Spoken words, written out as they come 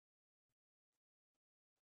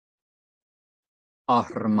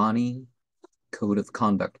Ahrimani Code of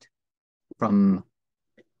Conduct from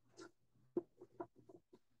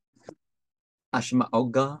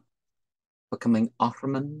Ashemaogha, Becoming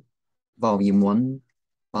Ahriman, Volume 1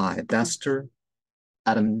 by Dastur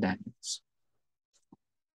Adam Daniels.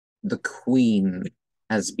 The Queen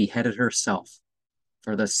has beheaded herself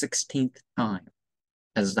for the 16th time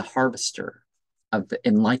as the harvester of the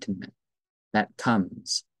enlightenment that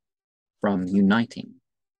comes from uniting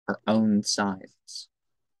her own sides.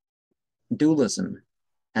 Dualism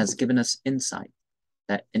has given us insight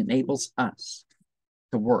that enables us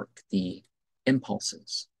to work the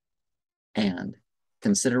impulses and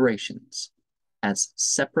considerations as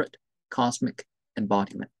separate cosmic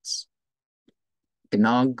embodiments.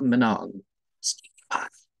 Gnog Manog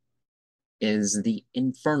is the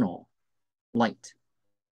infernal light,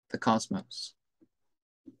 the cosmos.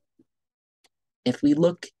 If we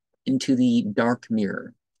look into the dark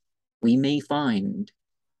mirror, we may find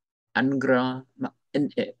Angra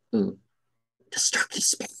Ma'in'u, the Starkey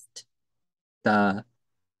Spirit, the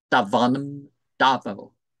Davanam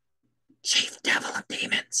Davo, chief devil of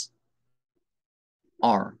demons,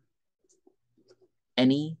 are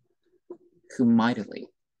any who mightily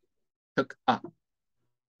took up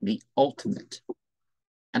the ultimate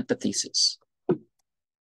antithesis.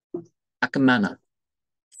 Akamana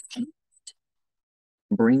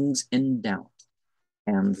brings in doubt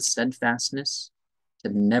and the steadfastness to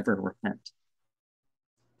never repent.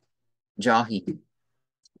 Jahi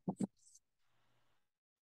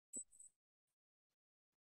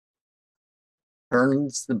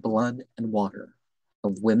turns the blood and water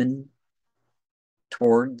of women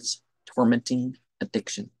towards tormenting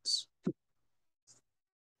addictions.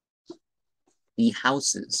 The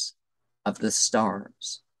houses of the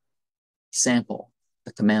stars sample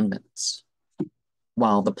the commandments,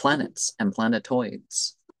 while the planets and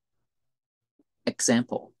planetoids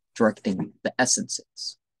example directing the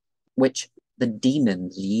essences, which the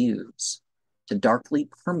demons use to darkly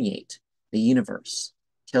permeate the universe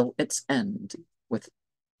till its end with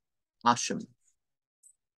Hashem.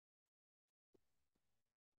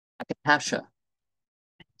 Akapasha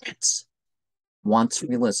wants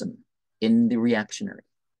realism in the reactionary.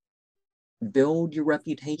 Build your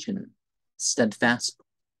reputation steadfastly.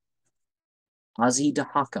 Azi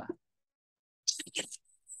Dahaka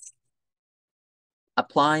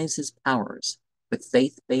applies his powers with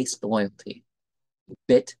faith-based loyalty,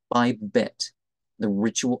 bit by bit, the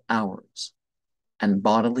ritual hours and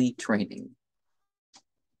bodily training.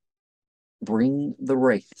 Bring the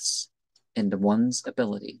wraiths into one's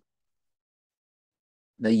ability.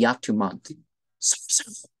 The Yatumant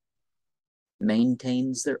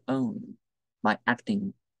maintains their own by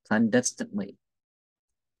acting clandestinely.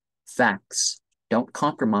 Facts don't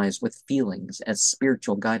compromise with feelings as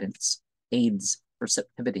spiritual guidance aids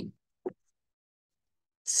perceptivity.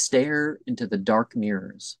 Stare into the dark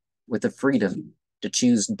mirrors with the freedom to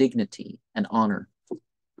choose dignity and honor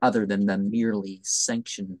other than the merely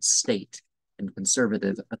sanctioned state and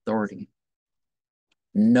conservative authority.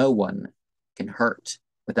 No one can hurt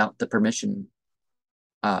without the permission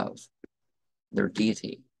of their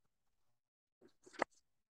deity.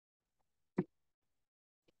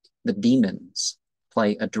 The demons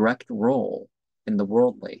play a direct role in the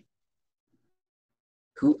worldly.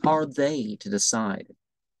 Who are they to decide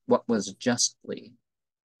what was justly?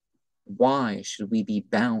 Why should we be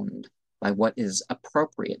bound by what is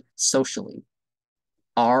appropriate socially?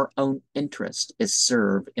 Our own interest is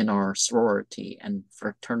served in our sorority and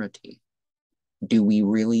fraternity. Do we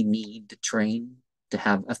really need to train to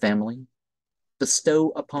have a family? Bestow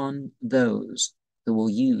upon those who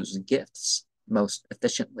will use gifts most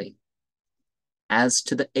efficiently. As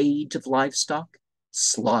to the age of livestock,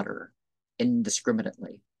 slaughter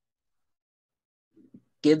indiscriminately.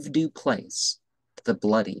 Give due place to the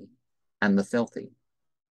bloody and the filthy.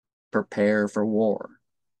 Prepare for war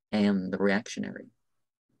and the reactionary.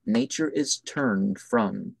 Nature is turned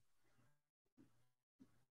from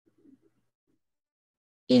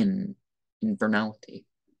infernality.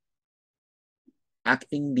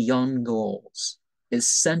 Acting beyond goals is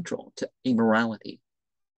central to immorality.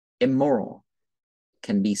 Immoral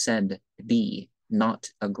can be said to be not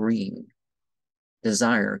agreeing.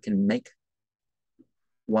 Desire can make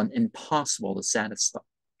one impossible to satisfy.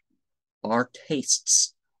 Our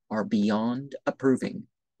tastes are beyond approving.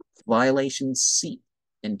 Violations seep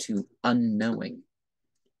into unknowing.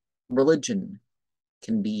 Religion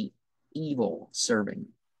can be evil serving.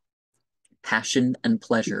 Passion and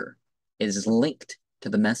pleasure is linked to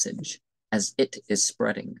the message as it is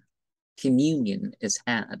spreading. Communion is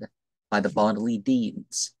had by the bodily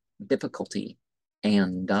deeds, difficulty,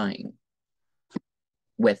 and dying.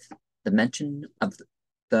 with the mention of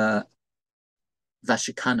the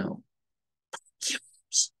Vashikano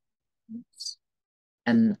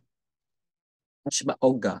and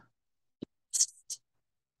Ashemaogha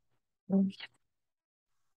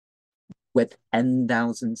with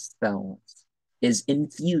 10,000 spells is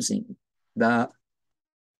infusing the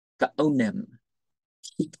onem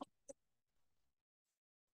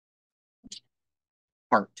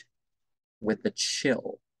heart with the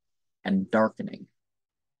chill and darkening